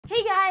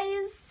Hey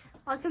guys,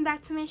 welcome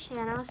back to my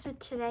channel. So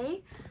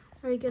today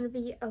we're gonna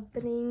be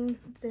opening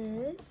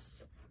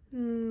this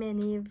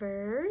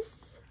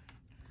Miniverse.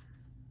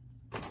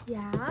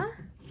 Yeah.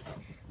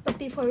 But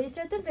before we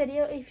start the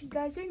video, if you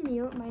guys are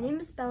new, my name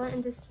is Bella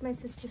and this is my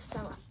sister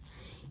Stella.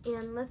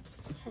 And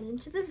let's head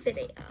into the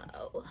video.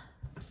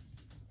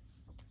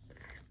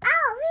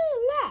 Oh,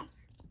 really?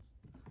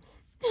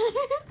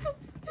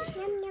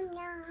 Yum, yum,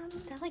 yum.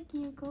 Stella,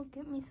 can you go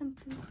get me some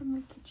food from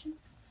the kitchen?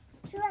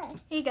 Sure.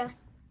 Here you go.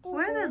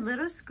 Where'd the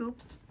little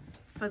scoop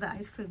for the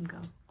ice cream go?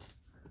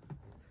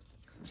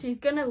 She's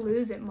gonna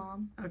lose it,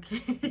 Mom.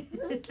 Okay.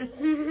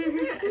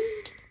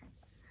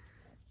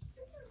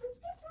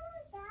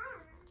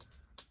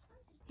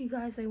 You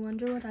guys, I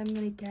wonder what I'm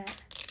gonna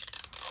get.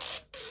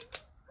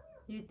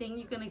 You think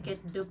you're gonna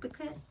get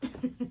duplicate?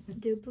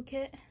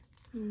 Duplicate?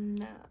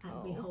 No.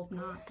 We hope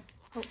not.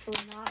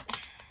 Hopefully not.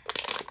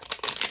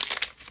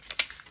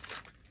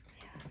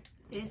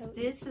 Is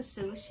this a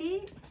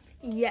sushi?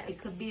 Yes. It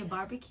could be a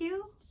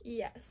barbecue?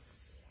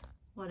 Yes.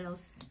 What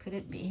else could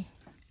it be?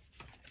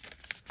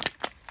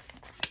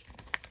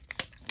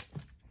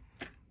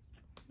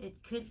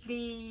 It could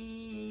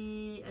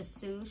be a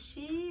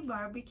sushi,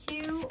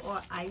 barbecue,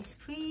 or ice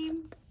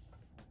cream.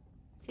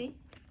 See?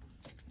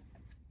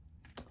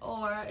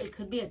 Or it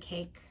could be a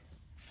cake.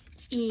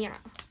 Yeah.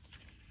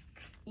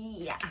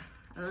 Yeah.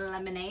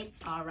 Lemonade,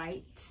 all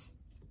right.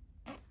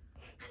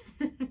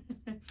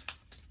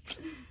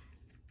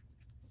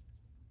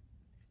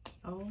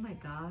 Oh my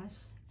gosh.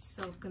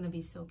 So gonna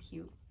be so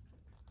cute.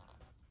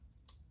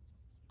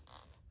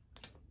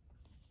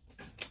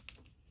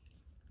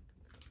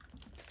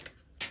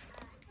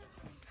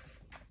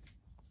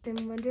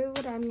 Then wonder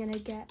what I'm gonna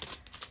get.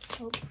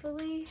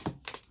 Hopefully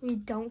we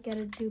don't get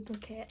a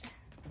duplicate,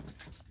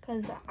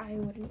 because I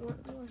wouldn't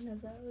want one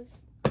of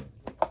those.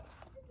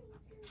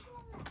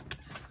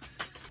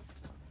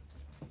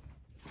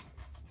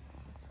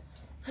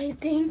 I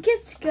think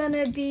it's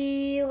gonna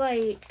be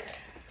like...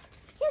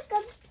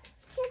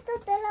 Here's the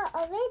Bella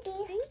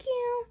already. Thank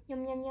you.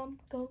 Yum, yum, yum.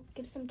 Go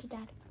give some to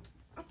Dad.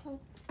 Okay.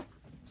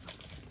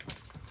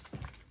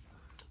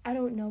 I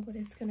don't know what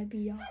it's gonna be,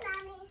 y'all. Hi,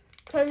 Mommy.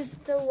 Because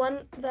the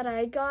one that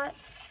I got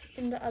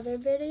in the other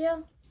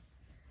video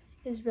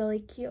is really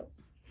cute.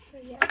 So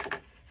yeah.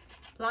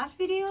 Last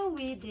video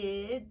we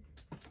did,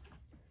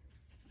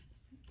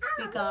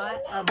 we got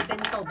a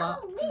bento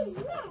box. Oh,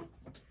 yes.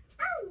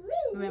 Oh,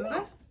 really?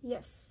 Remember?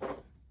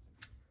 Yes.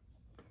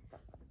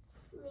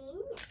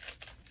 Really?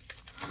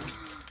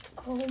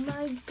 Oh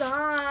my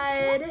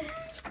god.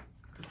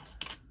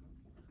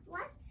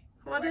 What?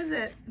 What is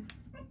it?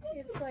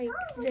 It's like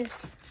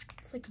this.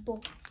 It's like a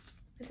bowl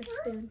with a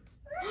spoon.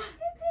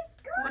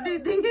 What do you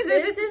think it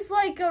This is? is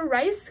like a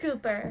rice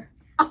scooper.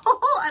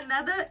 Oh,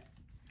 another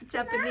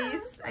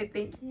Japanese, I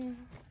think. Yeah.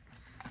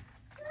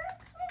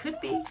 Could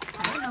be.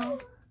 I don't know.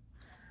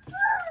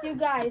 You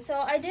guys, so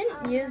I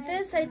didn't use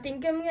this. I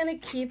think I'm gonna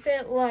keep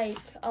it like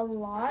a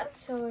lot.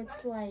 So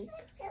it's like,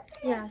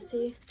 yeah,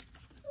 see?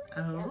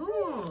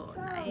 Oh,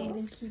 I'm gonna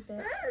nice. keep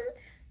it.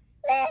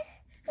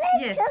 Where's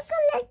Yes.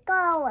 chocolate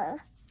go?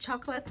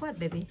 Chocolate what,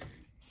 baby?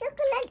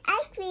 Chocolate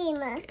ice cream.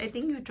 I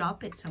think you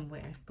drop it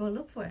somewhere. Go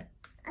look for it.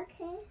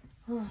 Okay.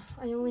 Oh,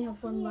 I only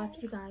have one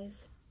left, you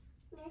guys.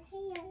 Not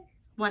here.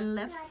 One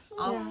left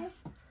Not of here.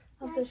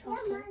 Of the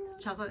chocolate. Mommy.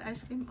 chocolate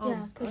ice cream? Oh,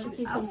 Yeah, because she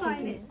keeps I'll on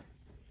find taking it. it.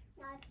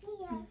 Not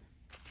here.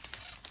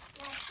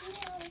 Not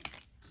here.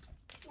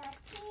 Not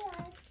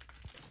here.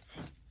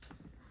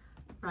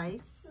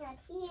 Rice. Not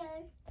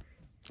here.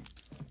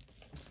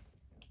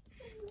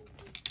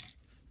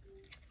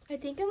 I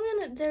think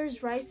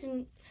there's rice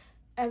in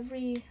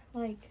every,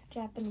 like,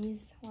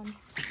 Japanese one.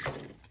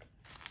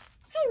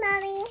 Hey,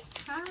 Mommy.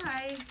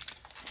 Hi.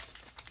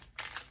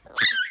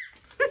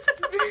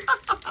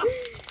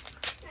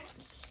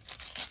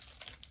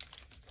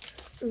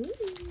 Ooh.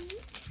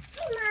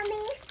 Hey,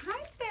 Mommy.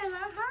 Hi,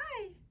 Bella. Hi.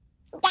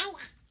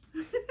 Dada.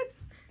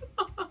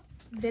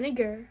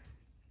 Vinegar.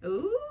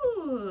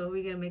 Ooh,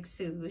 we're gonna make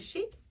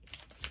sushi.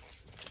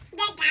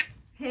 Dada.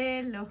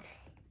 Hello.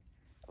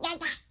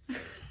 Dada.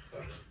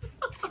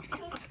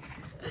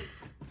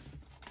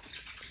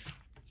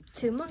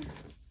 2 more.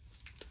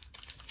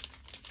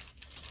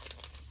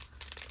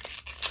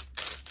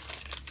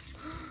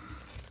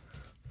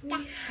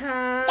 We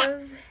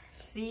have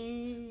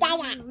Seaweed.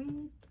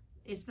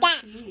 It's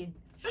not seaweed.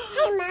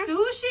 Hey, Mom.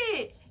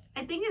 Sushi.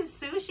 I think it's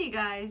sushi,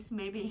 guys.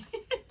 Maybe.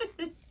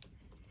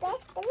 Bella,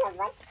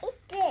 what is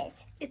this?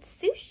 it's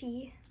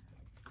sushi.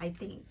 I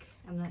think.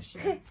 I'm not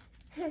sure.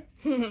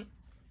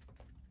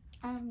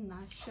 I'm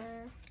not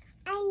sure.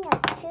 I'm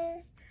not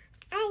sure.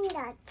 I'm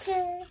not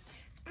sure.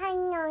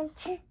 I'm not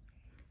sure.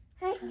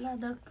 Hello,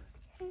 duck.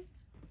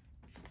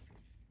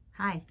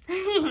 Hi.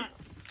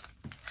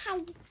 Hi.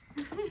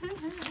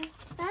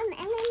 Mom,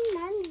 I'm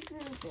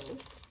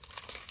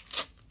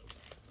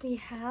We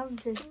have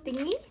this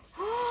thingy.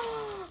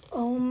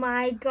 Oh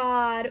my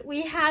god,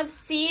 we have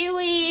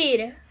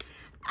seaweed.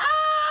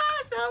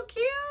 Ah, so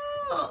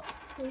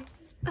cute.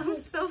 I'm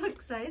so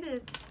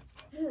excited.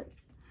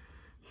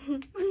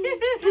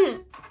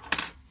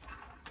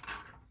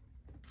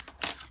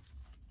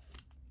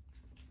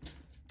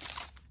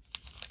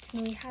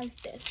 And we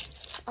have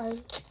this.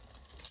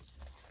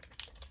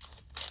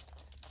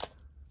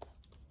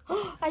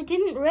 I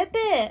didn't rip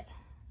it.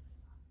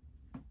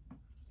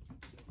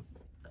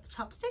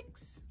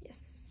 Chopsticks?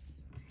 Yes.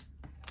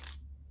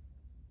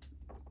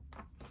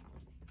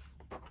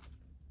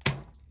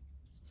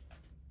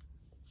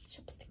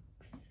 Chopsticks.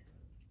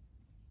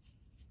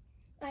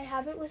 I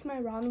have it with my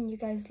ramen, you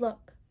guys.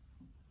 Look.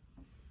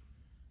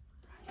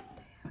 Right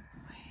there.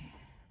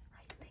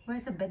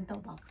 Where's the bento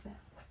box at?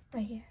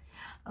 Right here.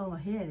 Oh,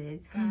 here it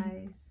is,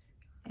 guys.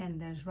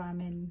 And there's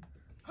ramen.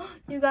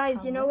 You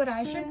guys, you know what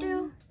I should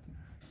do?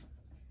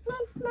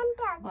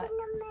 What?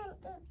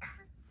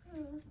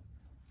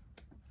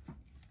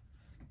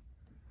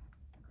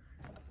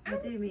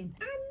 What do you mean?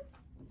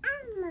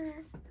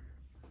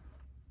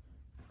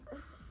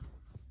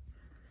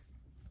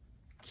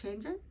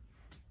 Change it?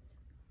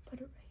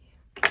 Put it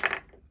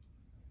right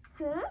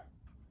here.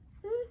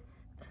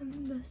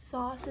 The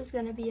sauce is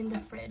gonna be in the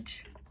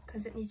fridge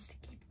because it needs to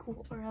keep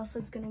cool, or else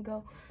it's gonna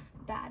go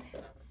bad.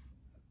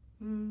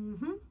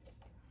 Mm-hmm.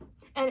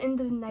 And in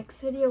the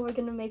next video, we're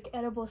gonna make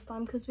edible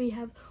slime because we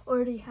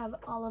already have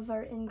all of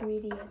our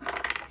ingredients.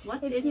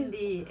 What's in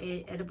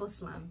the edible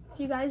slime? If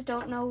you guys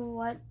don't know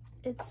what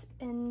it's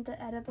in the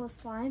edible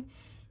slime,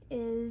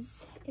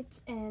 it's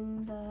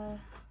in the.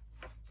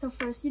 So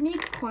first you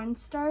need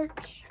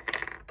cornstarch.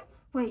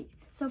 Wait.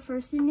 So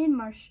first you need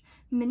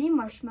mini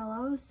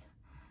marshmallows.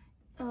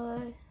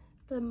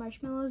 The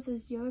marshmallows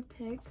is your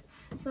pick.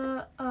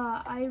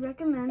 I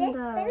recommend the.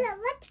 Bella,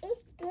 what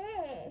is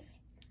this?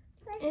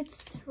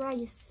 It's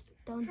rice.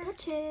 Don't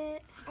touch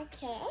it.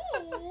 Okay.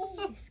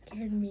 You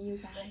scared me, you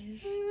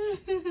guys.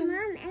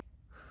 Mom,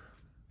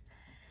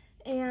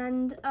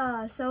 And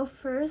so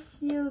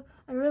first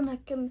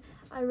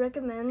I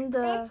recommend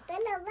the.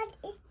 Bella, what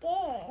is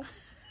this?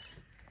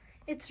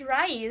 It's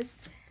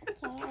rice.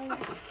 Okay.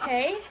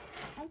 Okay.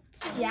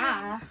 Okay.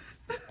 Yeah.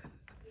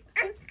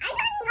 I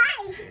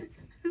don't like.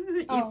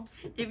 Oh.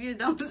 If you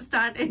don't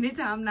start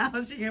anytime now,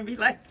 she's gonna be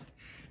like,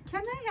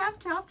 "Can I have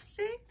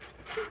chopstick?"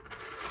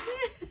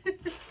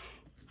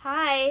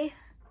 Hi.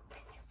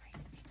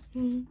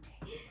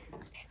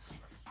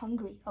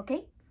 Hungry.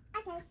 Okay.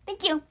 Okay.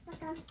 Thank you.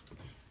 Okay.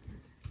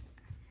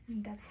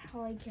 And that's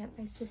how I get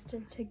my sister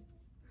to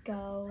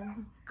go.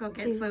 Go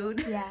get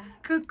food. Yeah.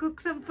 Cook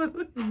some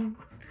food.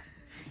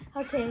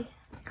 Okay.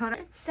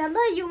 Correct. Stella,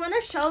 you want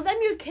to show them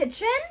your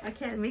kitchen?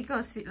 Okay,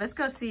 let's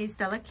go see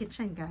Stella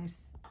kitchen, guys.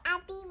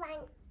 Abby,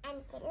 one,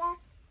 and Bella.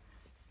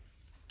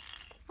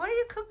 What are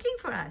you cooking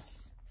for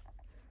us?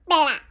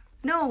 Bella.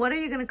 No, what are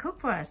you gonna cook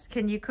for us?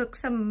 Can you cook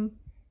some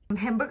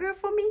hamburger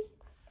for me?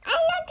 I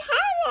don't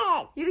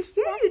have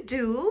it. You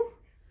do.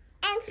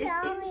 I'm It's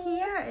sorry. in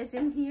here. It's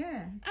in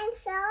here. I'm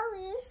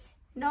sorry.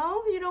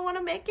 No, you don't want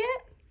to make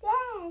it?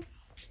 Yes.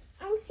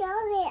 I'm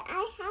sorry.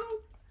 I have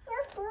no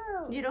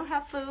food. You don't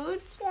have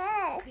food?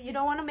 Yes. You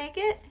don't want to make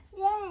it?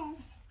 Yes.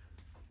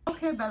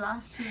 Okay,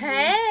 Bella.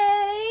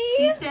 Hey.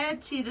 She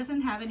said she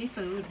doesn't have any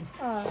food.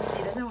 Oh.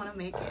 She doesn't want to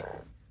make it.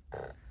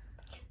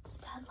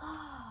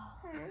 Stella.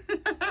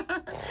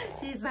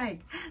 She's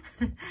like,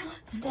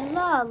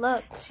 Stella,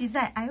 look. she's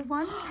like, I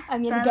want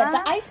I'm gonna Bella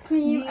get the ice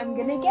cream. I'm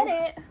gonna get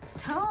it.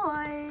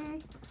 toy.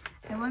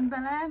 I want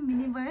Bella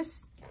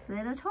Miniverse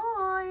little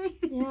toy.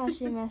 Yeah,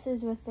 she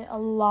messes with it a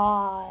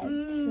lot.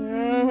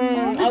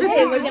 Mm.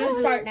 Okay, we're gonna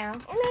start now.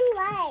 I'm in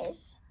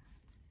rice.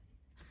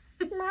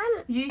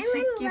 Mom, You I'm should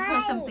in give her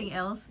rice. something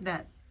else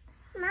that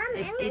Mom,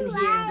 is I'm in in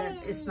here rice.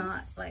 that is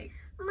not like.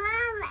 Mom,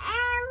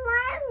 I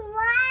want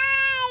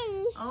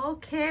rice.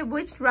 Okay,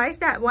 which rice?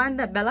 That one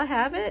that Bella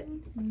have it?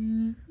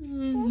 This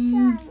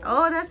one.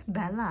 Oh, that's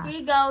Bella. Here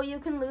you go. You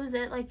can lose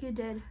it like you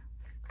did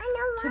I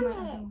to don't my want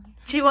other it. one.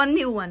 She want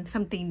new one,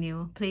 something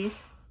new, please.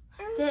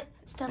 I'm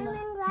Stella,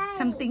 in rice.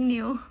 Something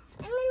new.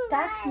 I'm in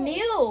that's rice.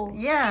 new.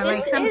 Yeah,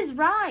 like This is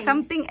rice.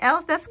 something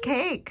else. That's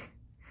cake.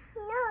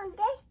 No,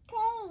 that's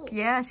cake.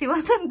 Yeah, she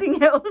wants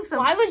something else.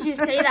 Why would you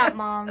say that,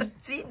 Mom?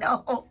 She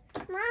know. Mom,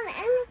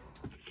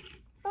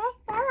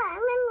 Bella,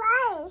 I'm in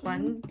rice.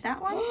 One,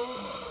 that one.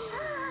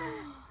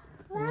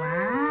 Wow.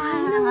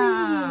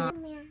 Wow.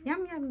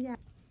 Yum yum yum.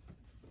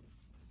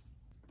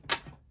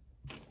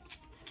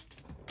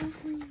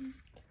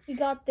 We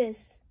got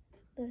this.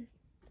 The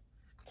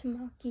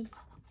Tamaki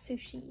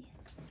sushi.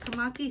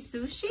 Tamaki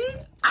sushi.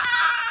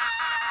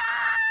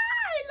 Ah!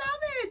 I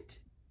love it.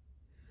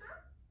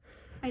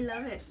 I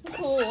love it.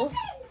 Cool. Mom,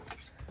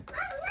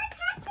 what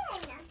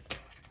happened?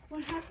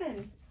 What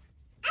happened?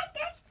 I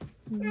thought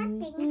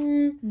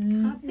nothing.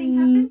 Nothing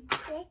happened.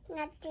 Yes,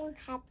 nothing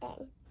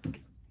happened.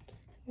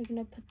 We're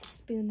gonna put the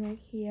spoon right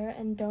here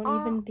and don't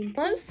Oh. even think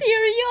on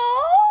cereal.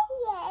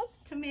 Yes.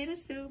 Tomato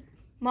soup.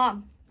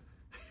 Mom,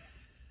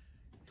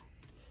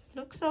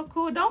 Looks so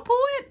cool. Don't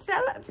pull it.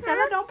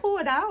 Stella, don't pull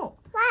it out.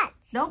 What?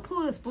 Don't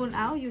pull the spoon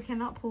out. You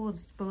cannot pull the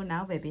spoon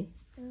out, baby.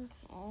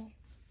 Okay.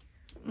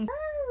 Mm.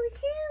 Oh,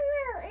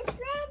 cereal is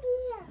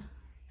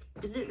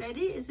ready. Is it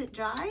ready? Is it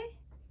dry?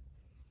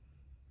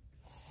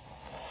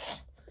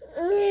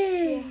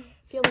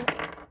 feel it.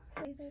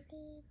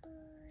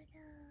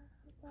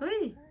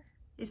 Hey,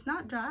 it's It's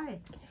not dry.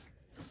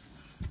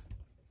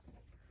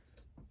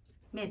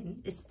 Min,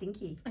 it's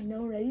stinky. I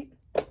know, right?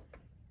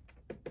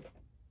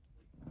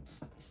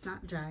 It's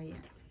not dry yet.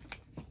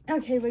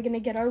 Okay, we're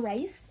gonna get our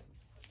rice.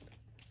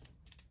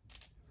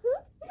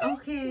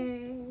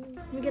 Okay.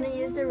 We're gonna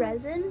use the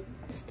resin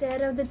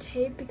instead of the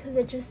tape because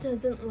it just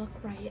doesn't look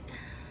right.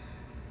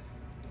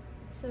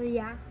 So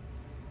yeah.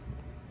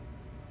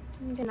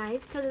 The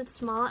knife because it's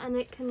small and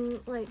it can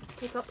like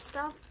pick up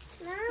stuff.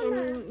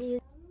 And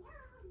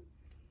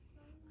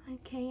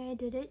okay, I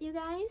did it, you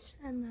guys.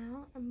 And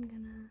now I'm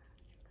gonna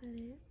put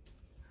it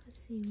the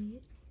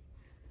seaweed.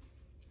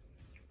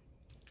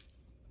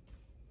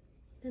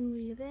 Then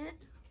leave it.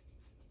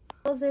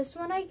 Well, this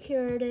one I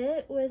cured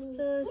it with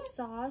the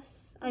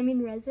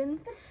resin.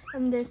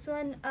 And this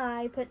one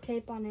I put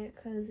tape on it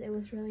because it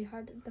was really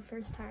hard the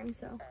first time.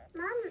 So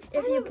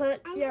if you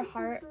put your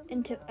heart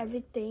into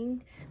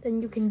everything,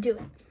 then you can do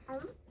it.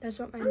 That's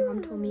what my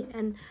mom told me,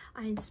 and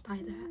I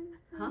inspire that.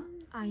 Huh?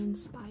 I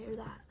inspire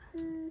that.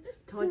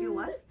 Told you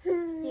what?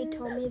 He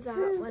told me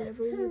that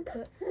whatever you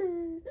put...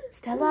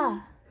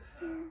 Stella!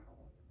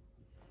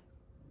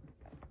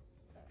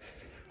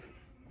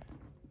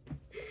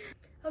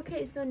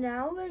 Okay, so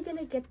now we're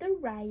gonna get the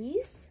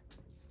rice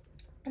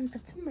and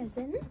put some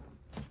resin.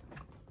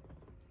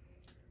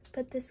 Let's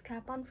put this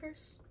cap on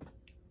first.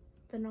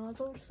 The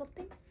nozzle or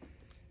something.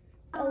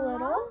 A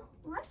little.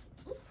 What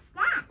is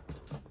that?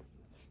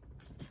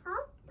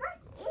 Huh? What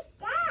is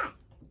that?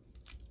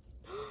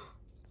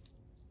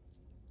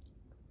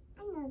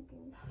 I know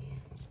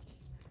this.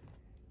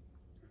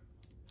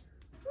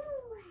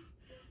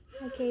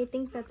 Okay, I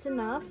think that's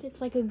enough.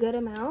 It's like a good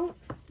amount.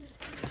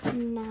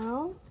 And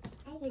now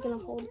we're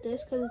gonna hold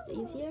this because it's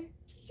easier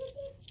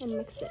and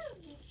mix it.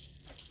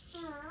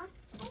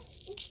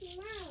 It's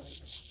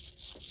nice.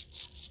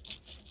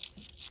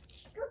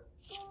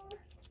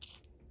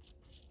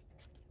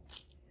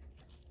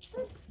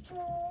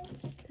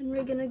 Then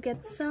we're gonna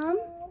get some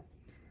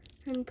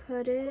and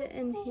put it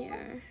in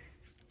here.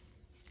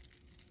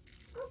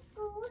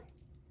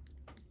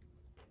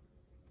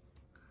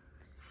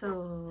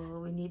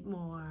 So we need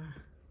more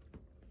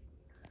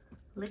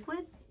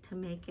liquid to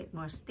make it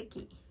more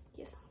sticky.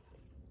 Yes.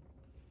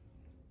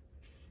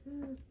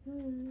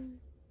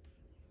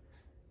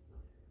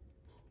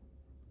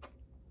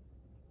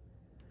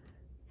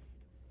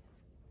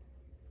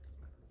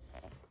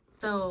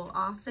 So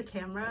off the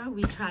camera,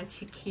 we tried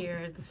to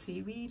cure the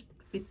seaweed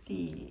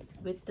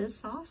with the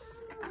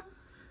sauce.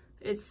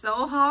 It's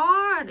so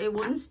hard. It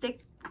wouldn't stick,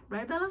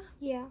 right, Bella?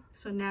 Yeah.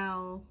 So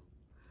now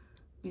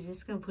we're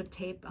just gonna put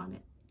tape on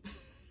it.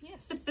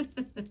 Yes.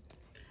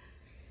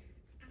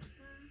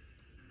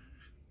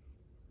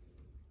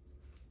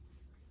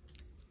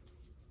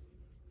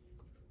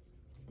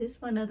 This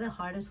one is the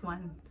hardest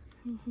one,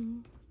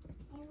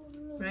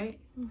 right?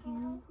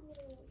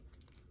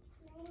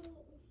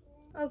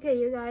 Okay,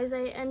 you guys,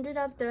 I ended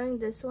up throwing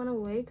this one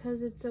away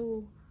because it's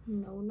a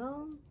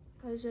no-no.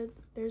 Because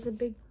there's a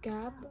big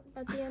gap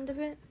at the end of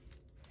it.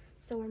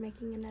 So we're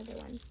making another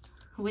one.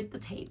 With the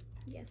tape.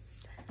 Yes.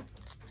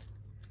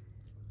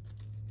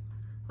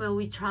 Well,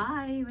 we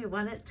try. We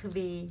want it to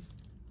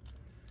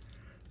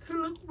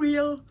look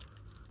real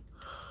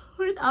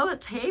without a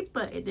tape,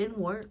 but it didn't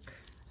work.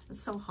 It's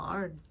so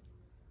hard.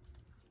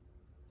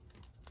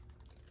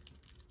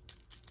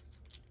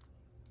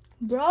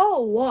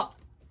 Bro, what?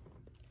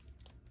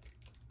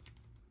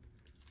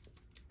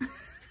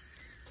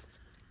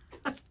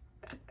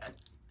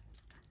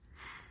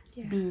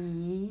 Yeah.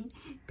 Be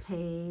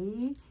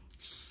patient.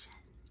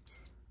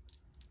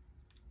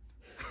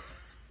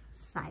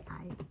 Side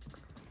eye.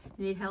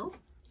 Need help?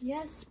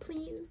 Yes,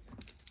 please.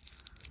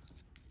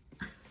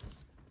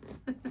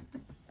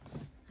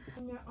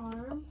 On your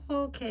arm.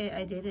 Okay,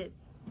 I did it.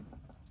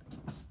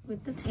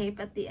 With the tape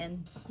at the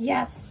end.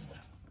 Yes.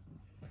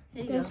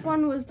 There you This go.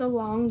 one was the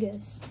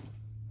longest.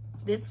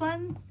 This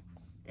one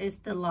is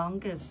the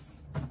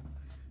longest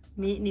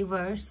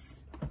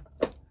Miniverse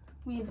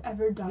We've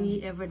ever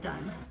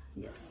done.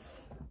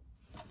 Yes.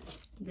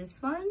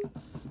 This one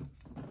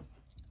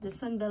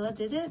Bella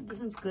did it. This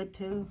one's good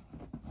too.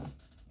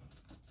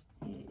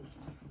 Okay.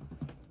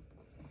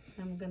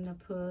 I'm gonna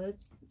put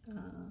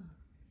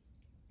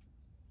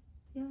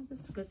yeah,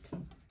 this is good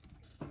too.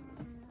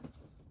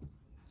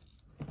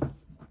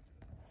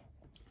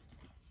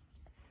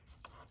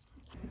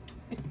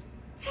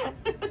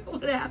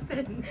 What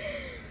happened?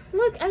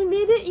 Look, I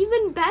made it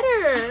even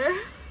better.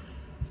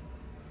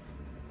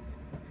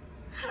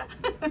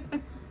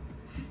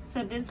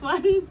 So this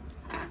one,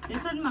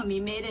 mommy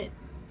made it.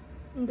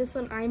 And this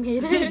one I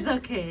made It's it.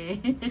 okay.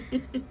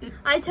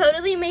 I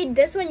totally made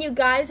this one, you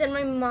guys, and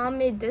my mom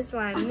made this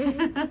one.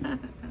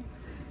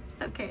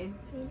 It's okay.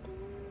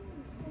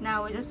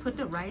 Now we just put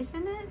the rice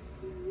in it.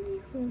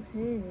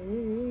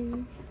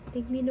 I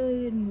think we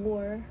need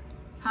more.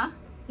 Huh?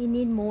 We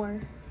need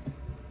more.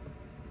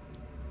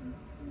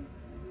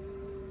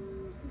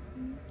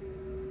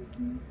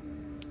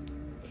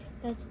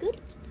 That's good.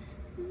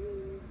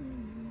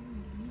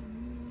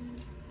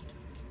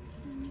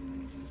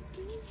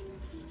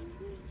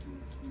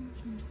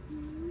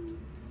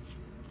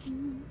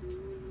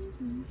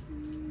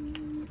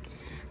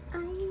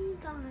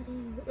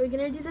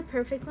 gonna do the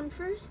perfect one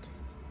first?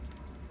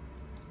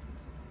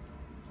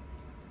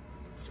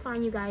 It's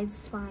fine, you guys,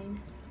 it's fine.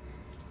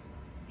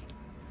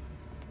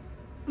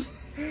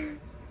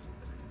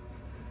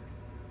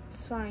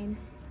 It's fine.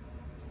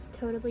 It's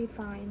totally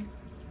fine.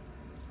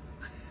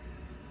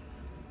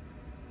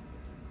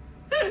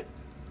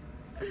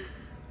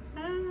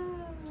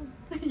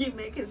 You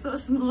make it so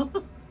small.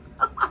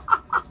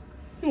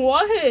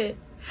 What?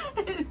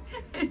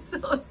 It's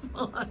so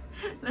small.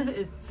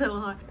 It's so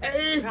hard.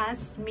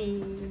 Trust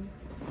me.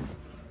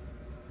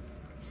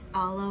 It's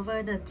all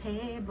over the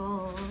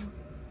table.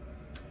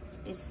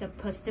 It's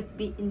supposed to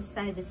be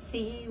inside the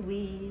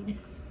seaweed.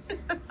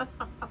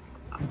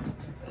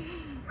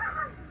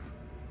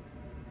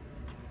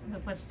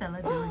 Look what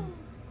Stella doing.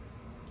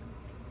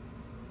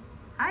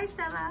 Hi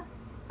Stella.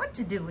 What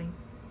you doing?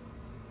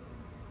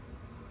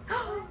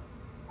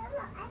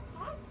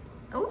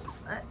 Oh,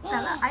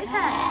 Stella,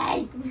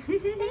 iPad.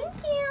 Thank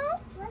you.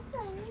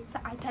 It's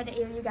an iPad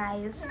Air, you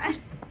guys.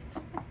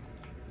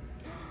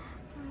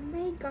 Oh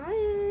my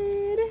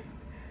god.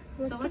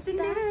 Look So what's at in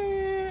there?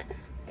 that.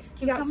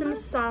 You got some Cucumber?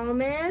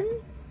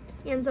 salmon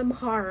and some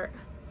heart.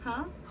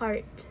 Huh?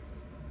 Heart.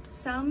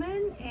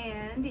 Salmon,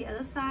 and the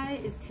other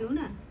side is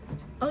tuna.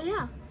 Oh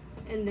yeah.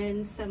 And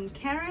then some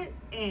carrot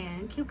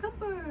and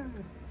cucumber.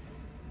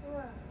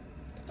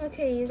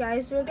 Okay, you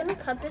guys, we're gonna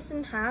cut this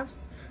in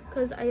halves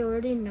because I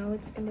already know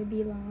it's gonna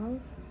be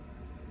long.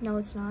 No,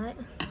 it's not.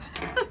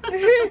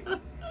 It's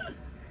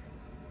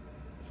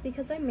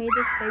because I made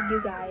this big,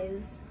 you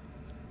guys.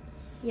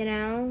 You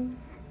know?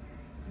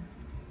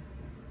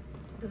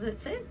 Does it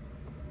fit?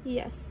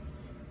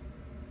 Yes.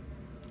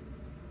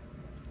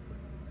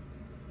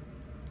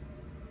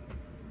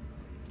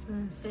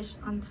 Fish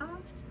on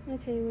top.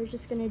 Okay, we're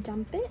just gonna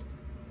dump it.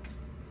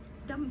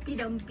 Dumpy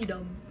dumpy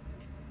dum.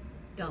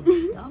 Dum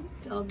dum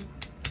dum.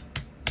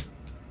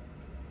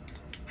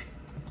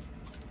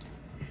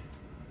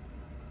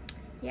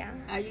 Yeah.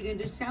 Are you gonna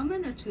do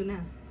salmon or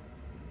tuna?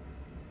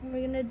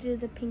 We're gonna do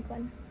the pink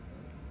one.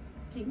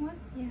 Pink one?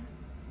 Yeah.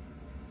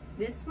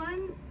 This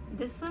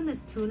one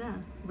is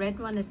tuna. Red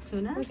one is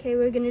tuna. Okay,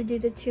 we're gonna do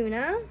the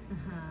tuna.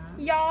 Uh-huh.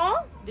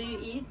 Y'all? Do you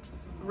eat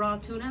raw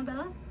tuna,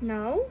 Bella?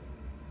 No.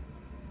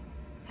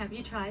 Have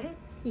you tried it?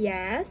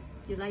 Yes.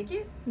 You like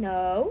it?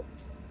 No.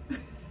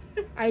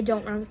 I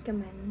don't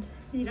recommend.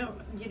 You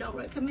don't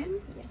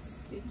recommend?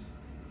 Yes.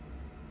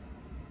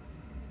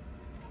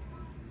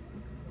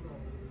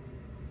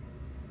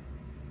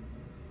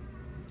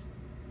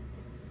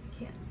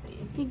 Can't see.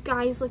 You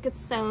guys, look, it's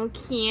so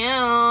cute.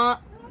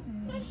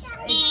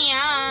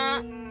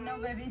 Yeah. No,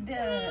 baby,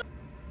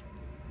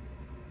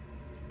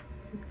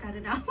 you cut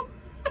it out.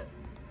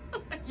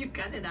 You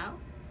cut it out.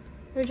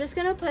 We're just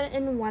gonna put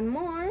in one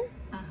more.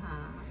 Uh-huh.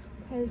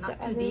 Not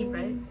The too other deep,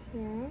 right? ones,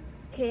 yeah.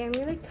 Okay, I'm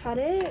gonna cut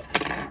it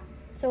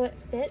so it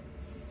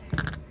fits.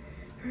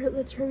 Alright,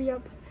 let's hurry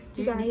up.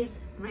 Do You you need guys.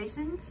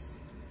 raisins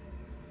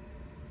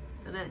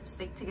so that it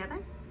stick together,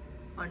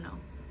 or no?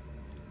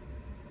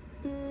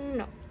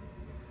 No.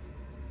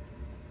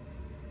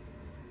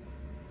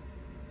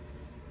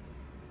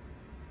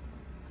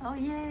 Oh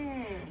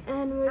yeah.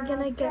 And we're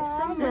gonna get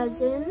some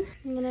resin.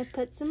 I'm gonna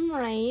put some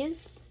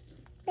rice.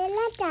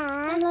 Bella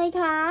อะไร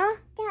คะ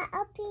จะเอ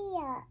าเปรีย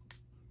บ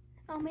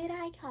เอาไม่ไ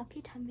ด้ค่ะ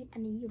พี่ทำอั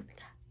นนี้อยู่นะ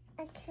คะ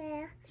โอเค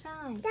ใช่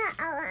จะ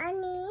เอาอัน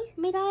นี้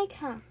ไม่ได้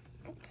ค่ะ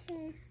โอเค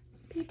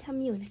พี่ท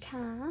ำอยู่นะค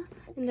ะ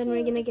and then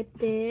we're gonna get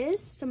this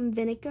some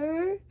vinegar.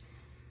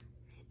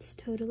 It's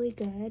totally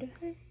good.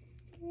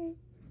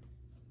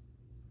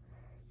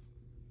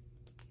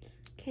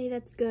 Okay,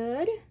 that's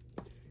good.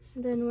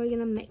 And then we're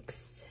gonna mix.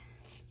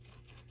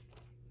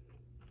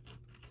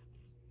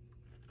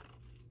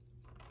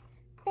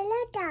 เบลล่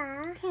าจ๋า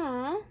ค่ะ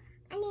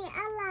อันนี้อ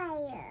ะไร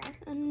อ่ะ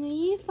อัน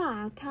นี้ฝา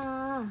ค่ะ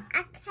โอ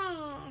เค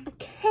โอ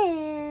เค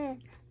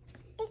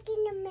จะกิน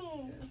น้ำแม่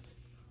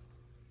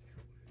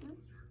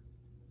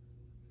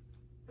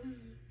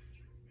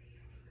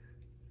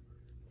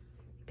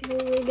Okay,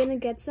 we're gonna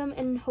get some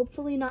and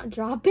hopefully not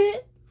drop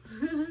it.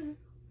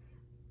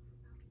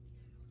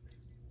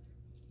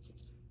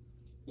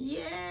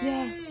 Yeah.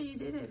 Yes.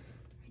 You did it.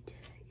 I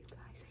did it, you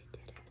guys, I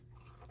did it.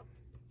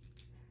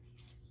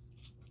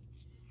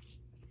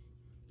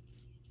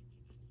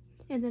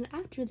 And then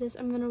after this,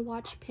 I'm gonna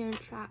watch Parent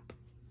Trap.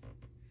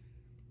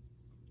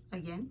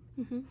 Again?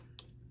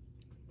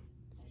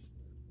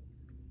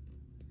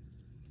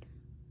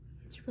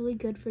 It's really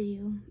good for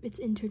you. It's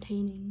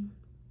entertaining.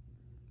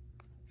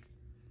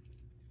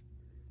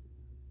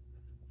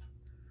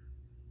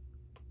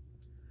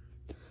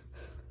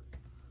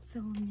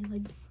 Fell on my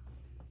leg.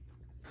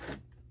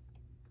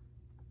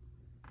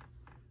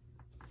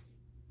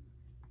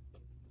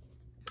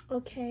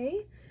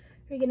 Okay,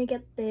 we're gonna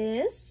get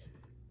this.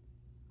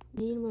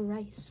 Need more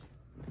rice.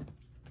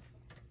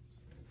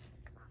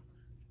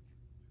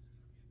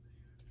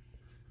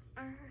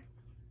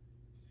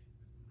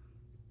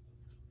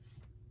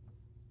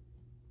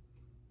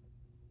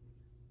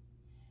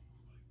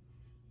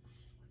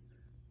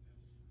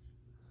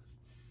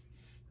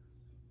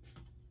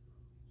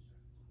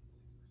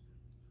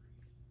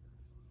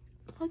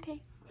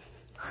 Okay.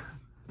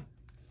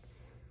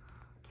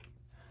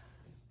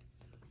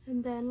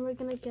 And then we're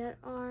gonna get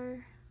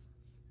our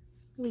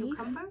leaf.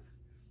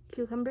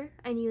 Cucumber.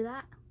 I knew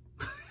that.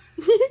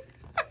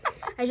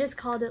 I just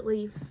called it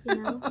leaf, you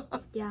know?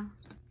 Yeah.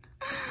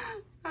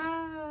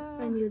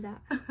 I knew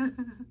that.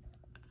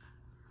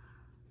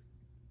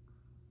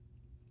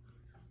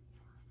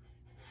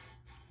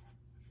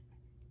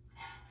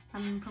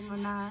 I'm from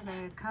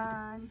another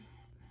country.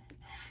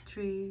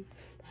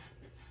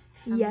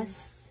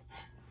 Yes.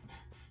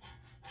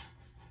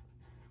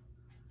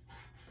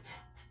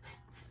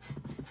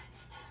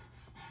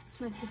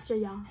 It's my sister,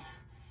 y'all.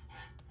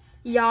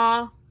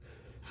 Y'all.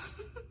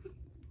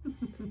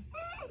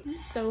 You're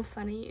so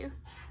funny.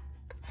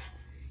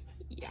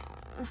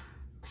 Yeah.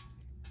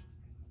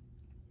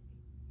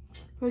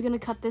 We're gonna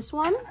cut this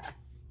one.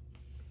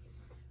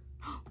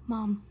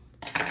 Mom.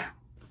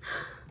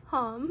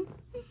 I'm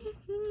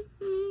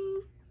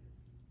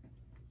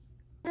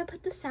gonna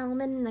put the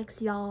salmon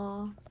next,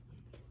 y'all.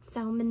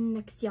 Salmon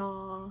next,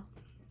 y'all.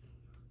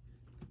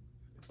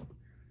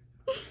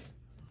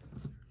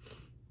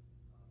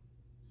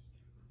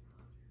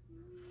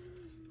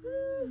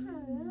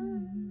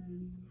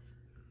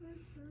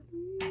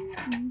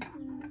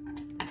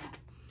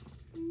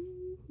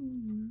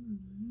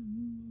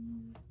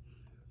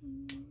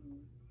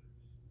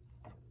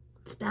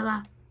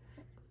 Stella.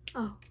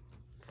 Oh.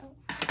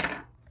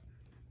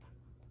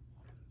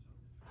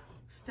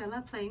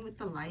 Stella playing with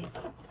the light.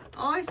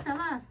 Oh,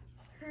 Stella.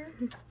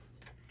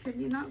 Can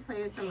you not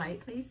play with the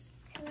light, please?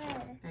 Sure.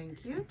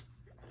 Thank you.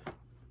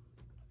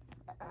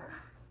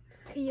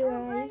 Okay, you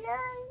guys.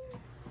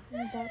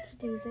 I'm about to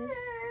do this.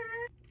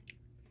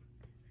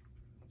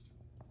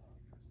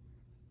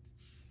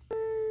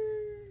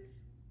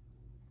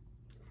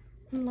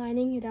 I'm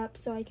lining it up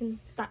so I can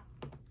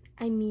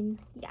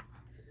yeah.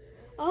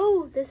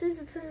 Oh, this is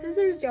the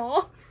scissors,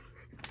 y'all.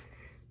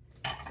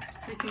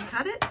 So you can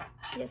cut it?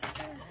 Yes.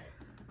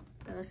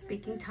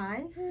 Speaking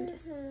Thai?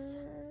 Yes.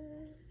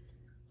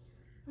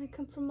 I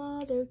come from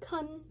other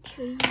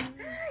countries.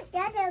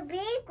 That's a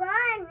big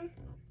one.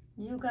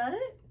 You got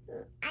it?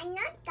 I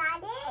not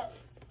got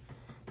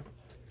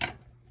it.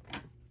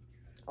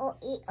 Oh,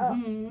 eat up.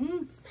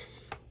 Mm-hmm.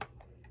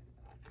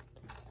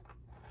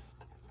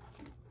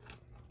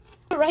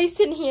 Rice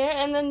in here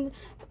and then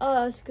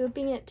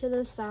scooping it to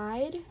the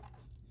side.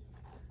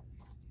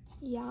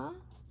 Yeah.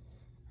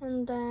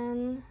 And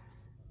then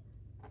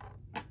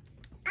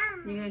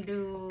You're gonna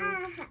do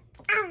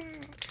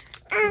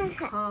it's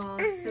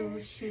called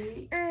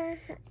sushi.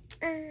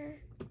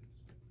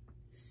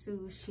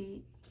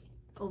 Sushi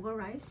over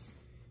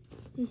rice.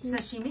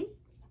 Sashimi?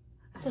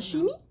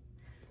 sashimi?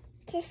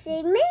 To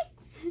see me?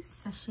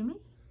 Sashimi?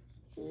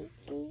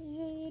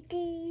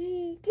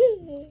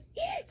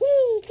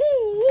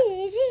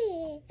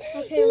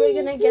 Okay, we're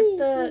gonna get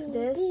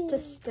this to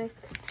stick.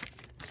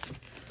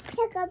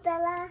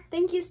 Bella.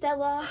 Thank you,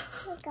 Stella.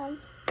 Welcome.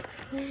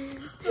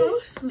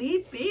 Oh,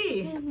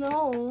 sleepy.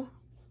 No.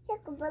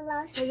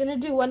 Bella. We're gonna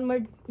do one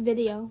more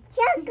video.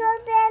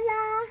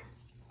 Bella.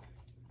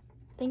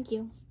 Thank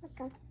you.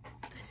 Welcome.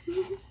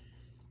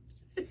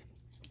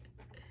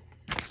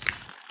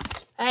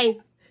 Hey.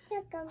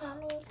 Welcome,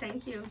 mommy.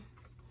 Thank you.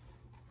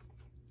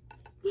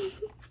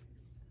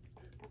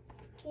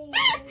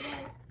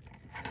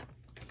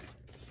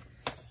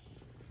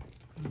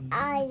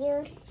 Are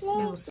you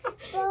Smells.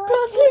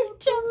 Brother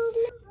John.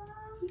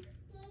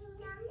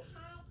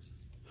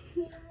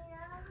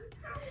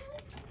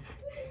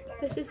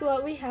 This is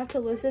what we have to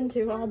listen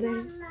to all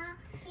day.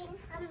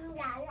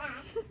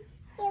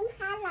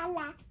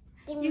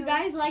 You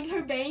guys like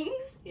her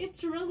bangs?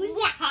 It's really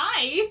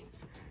high.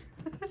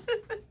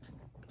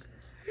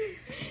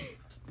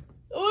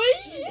 Oi.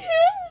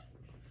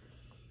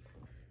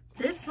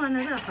 This one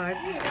is the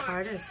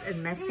hardest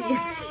and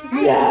messiest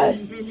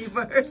Yes.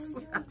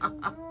 Miniverse.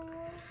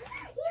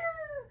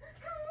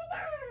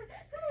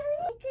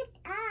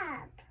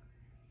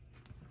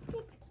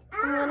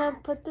 I'm gonna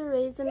put the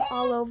raisin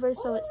all over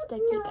so it's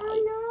sticky,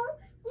 guys.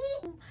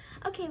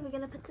 Okay, we're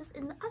gonna put this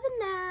in the oven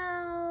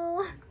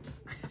now.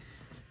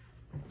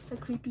 So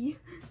creepy.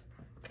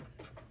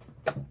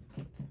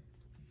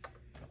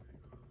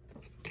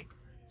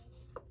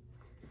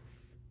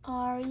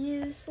 Are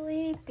you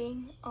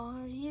sleeping?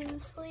 Are you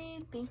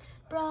sleeping?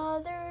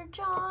 Brother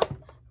John,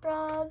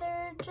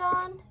 Brother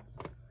John.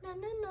 No,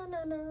 no, no,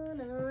 no, no,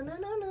 no, no,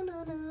 no,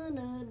 no, no,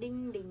 no,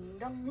 ding, ding,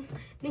 dong,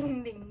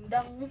 ding, ding,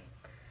 dong.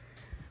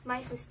 My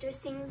sister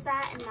sings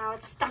that and now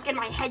it's stuck in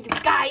my head, you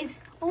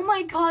guys. Oh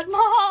my God,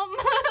 Mom.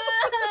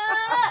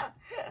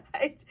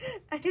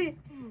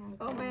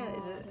 Oh man,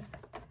 is it?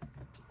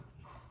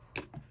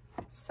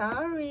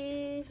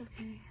 Sorry. It's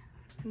okay.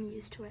 I'm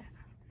used to it.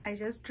 I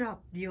just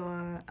dropped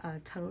your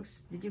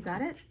toast. Did you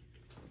got it?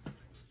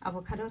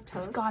 Avocado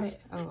toast? Got it.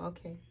 Oh,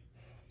 okay.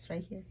 It's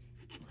right here.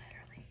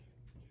 Literally.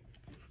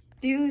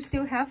 Do you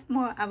still have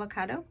more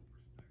avocado?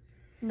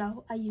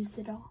 No, I used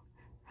it all.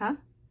 Huh?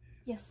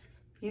 Yes.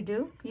 You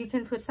do? You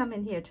can put some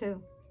in here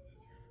too.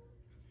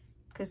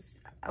 Because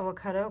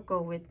avocado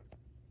go with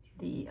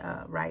the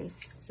rice,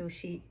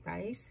 sushi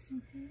rice,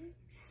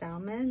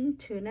 salmon,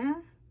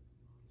 tuna.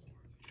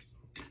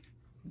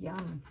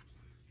 Yum.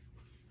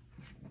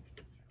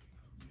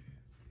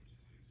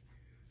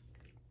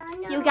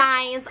 You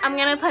guys, I'm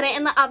gonna put it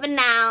in the oven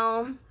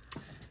now.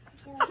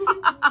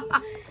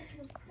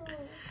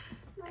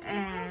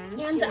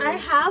 And I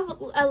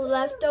have a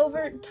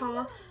leftover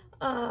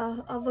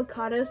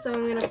avocado, so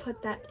I'm gonna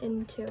put that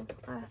in too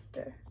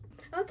after.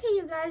 Okay,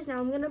 you guys, now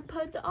I'm gonna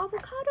put the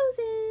avocados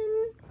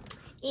in.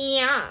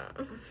 Yeah.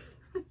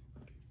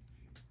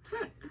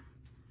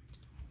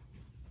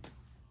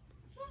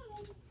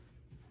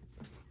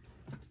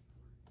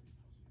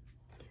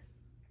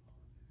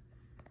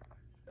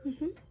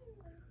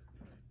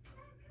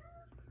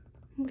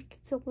 Look,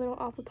 it's a little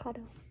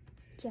avocado.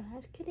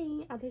 Just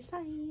kidding. Other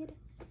side.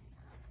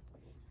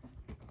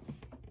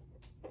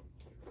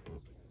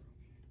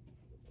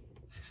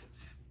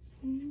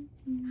 And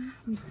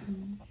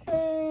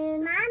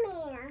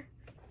Mommy.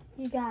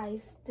 you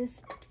guys,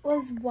 this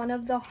was one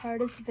of the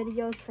hardest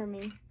videos for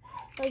me.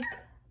 Like,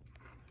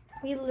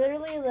 we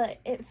literally,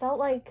 it felt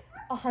like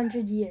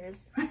 100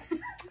 years.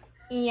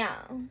 Yeah.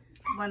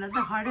 one of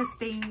the hardest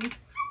things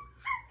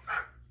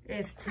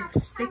is to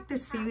stick the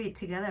seaweed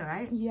together,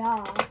 right?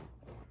 Yeah.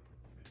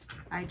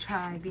 I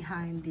try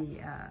behind the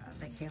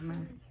camera.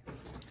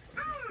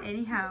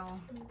 Anyhow.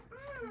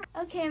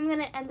 Okay, I'm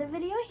gonna end the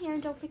video here,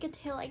 and don't forget to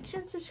hit like,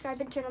 share, and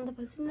subscribe, and turn on the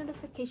post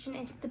notification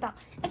and hit the bell.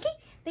 Okay,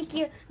 thank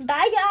you.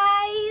 Bye,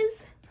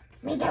 guys.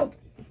 Me too.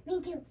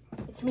 Me too.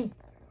 It's me.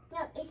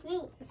 No, it's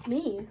me. It's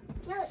me.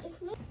 No,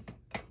 it's me.